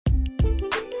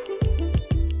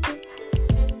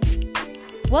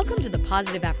Welcome to the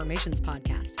Positive Affirmations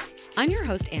Podcast. I'm your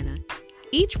host, Anna.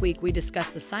 Each week, we discuss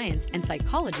the science and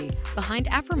psychology behind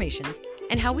affirmations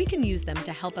and how we can use them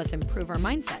to help us improve our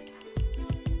mindset.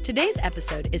 Today's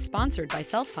episode is sponsored by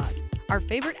Self-Pause, our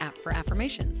favorite app for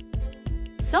affirmations.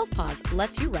 Self-Pause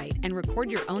lets you write and record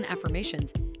your own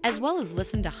affirmations, as well as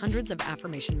listen to hundreds of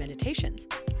affirmation meditations.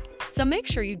 So make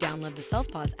sure you download the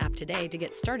Self-Pause app today to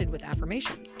get started with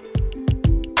affirmations.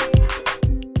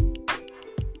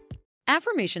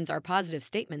 Affirmations are positive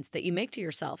statements that you make to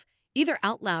yourself, either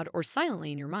out loud or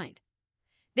silently in your mind.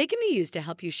 They can be used to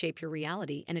help you shape your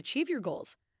reality and achieve your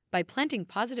goals by planting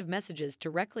positive messages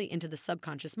directly into the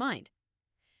subconscious mind.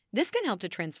 This can help to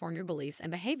transform your beliefs and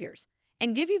behaviors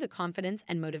and give you the confidence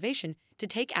and motivation to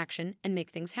take action and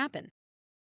make things happen.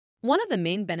 One of the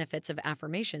main benefits of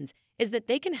affirmations is that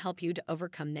they can help you to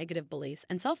overcome negative beliefs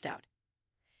and self-doubt.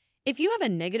 If you have a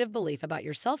negative belief about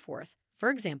your self-worth, for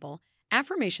example,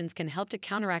 affirmations can help to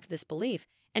counteract this belief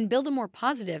and build a more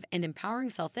positive and empowering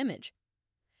self-image.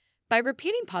 By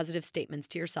repeating positive statements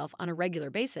to yourself on a regular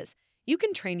basis, you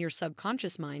can train your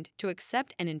subconscious mind to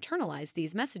accept and internalize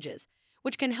these messages,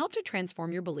 which can help to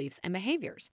transform your beliefs and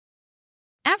behaviors.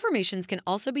 Affirmations can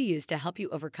also be used to help you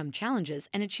overcome challenges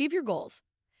and achieve your goals.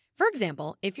 For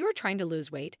example, if you are trying to lose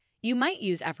weight, you might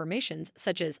use affirmations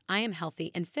such as, "I am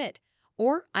healthy and fit,"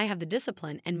 or "I have the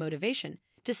discipline and motivation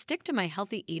to stick to my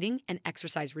healthy eating and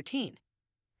exercise routine."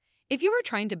 If you are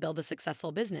trying to build a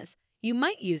successful business, you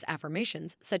might use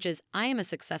affirmations such as, "I am a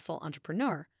successful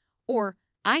entrepreneur," or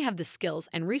 "I have the skills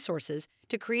and resources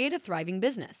to create a thriving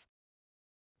business."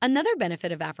 Another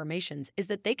benefit of affirmations is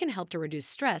that they can help to reduce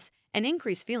stress and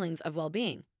increase feelings of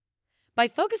well-being. By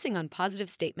focusing on positive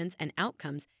statements and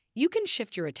outcomes, you can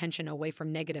shift your attention away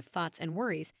from negative thoughts and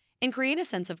worries and create a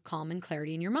sense of calm and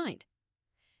clarity in your mind.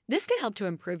 This can help to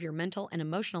improve your mental and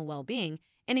emotional well-being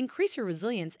and increase your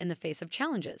resilience in the face of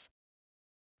challenges.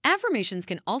 Affirmations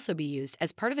can also be used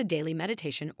as part of a daily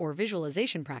meditation or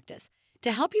visualization practice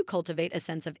to help you cultivate a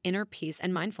sense of inner peace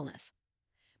and mindfulness.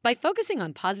 By focusing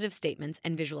on positive statements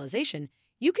and visualization,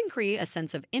 you can create a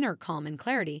sense of inner calm and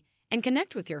clarity and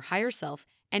connect with your higher self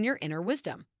and your inner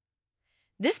wisdom.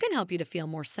 This can help you to feel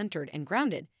more centered and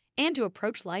grounded and to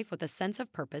approach life with a sense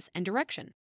of purpose and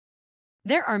direction.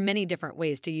 There are many different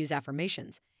ways to use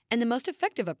affirmations, and the most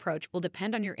effective approach will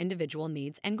depend on your individual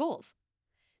needs and goals.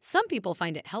 Some people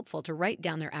find it helpful to write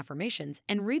down their affirmations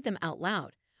and read them out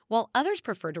loud, while others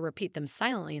prefer to repeat them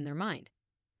silently in their mind.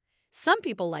 Some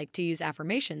people like to use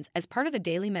affirmations as part of a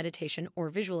daily meditation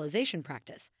or visualization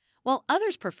practice, while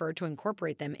others prefer to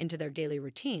incorporate them into their daily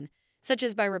routine, such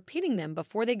as by repeating them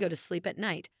before they go to sleep at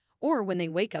night or when they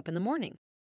wake up in the morning.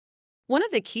 One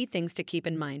of the key things to keep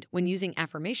in mind when using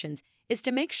affirmations is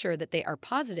to make sure that they are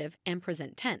positive and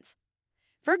present tense.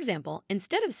 For example,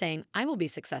 instead of saying, "I will be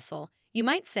successful," you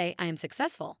might say, "I am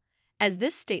successful," as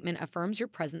this statement affirms your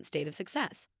present state of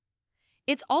success.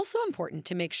 It's also important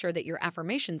to make sure that your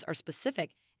affirmations are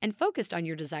specific and focused on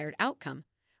your desired outcome,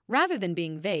 rather than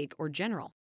being vague or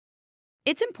general.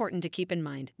 It's important to keep in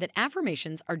mind that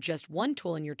affirmations are just one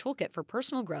tool in your toolkit for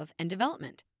personal growth and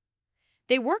development.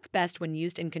 They work best when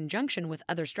used in conjunction with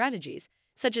other strategies,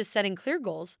 such as setting clear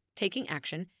goals, taking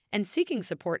action, and seeking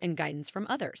support and guidance from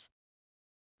others.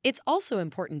 It's also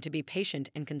important to be patient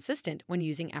and consistent when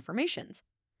using affirmations.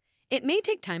 It may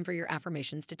take time for your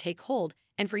affirmations to take hold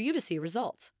and for you to see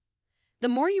results. The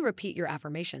more you repeat your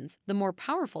affirmations, the more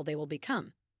powerful they will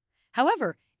become.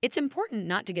 However, it's important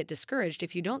not to get discouraged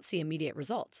if you don't see immediate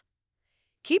results.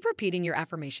 Keep repeating your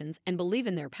affirmations and believe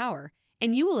in their power,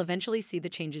 and you will eventually see the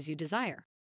changes you desire.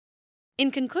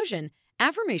 In conclusion,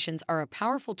 affirmations are a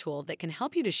powerful tool that can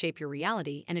help you to shape your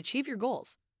reality and achieve your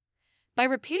goals. By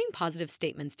repeating positive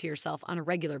statements to yourself on a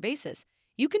regular basis,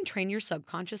 you can train your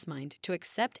subconscious mind to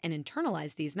accept and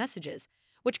internalize these messages,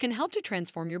 which can help to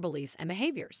transform your beliefs and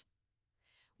behaviors.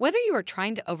 Whether you are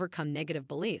trying to overcome negative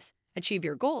beliefs, achieve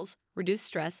your goals, reduce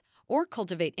stress, or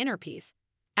cultivate inner peace,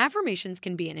 affirmations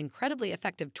can be an incredibly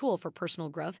effective tool for personal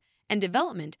growth and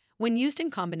development when used in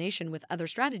combination with other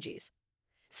strategies.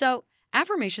 So,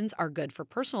 affirmations are good for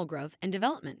personal growth and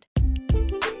development.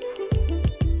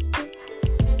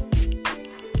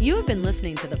 You have been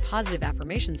listening to the Positive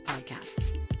Affirmations Podcast.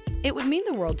 It would mean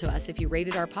the world to us if you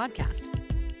rated our podcast.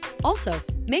 Also,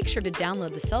 make sure to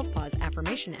download the Self-Pause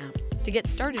affirmation app to get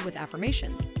started with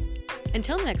affirmations.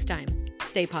 Until next time,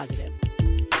 stay positive.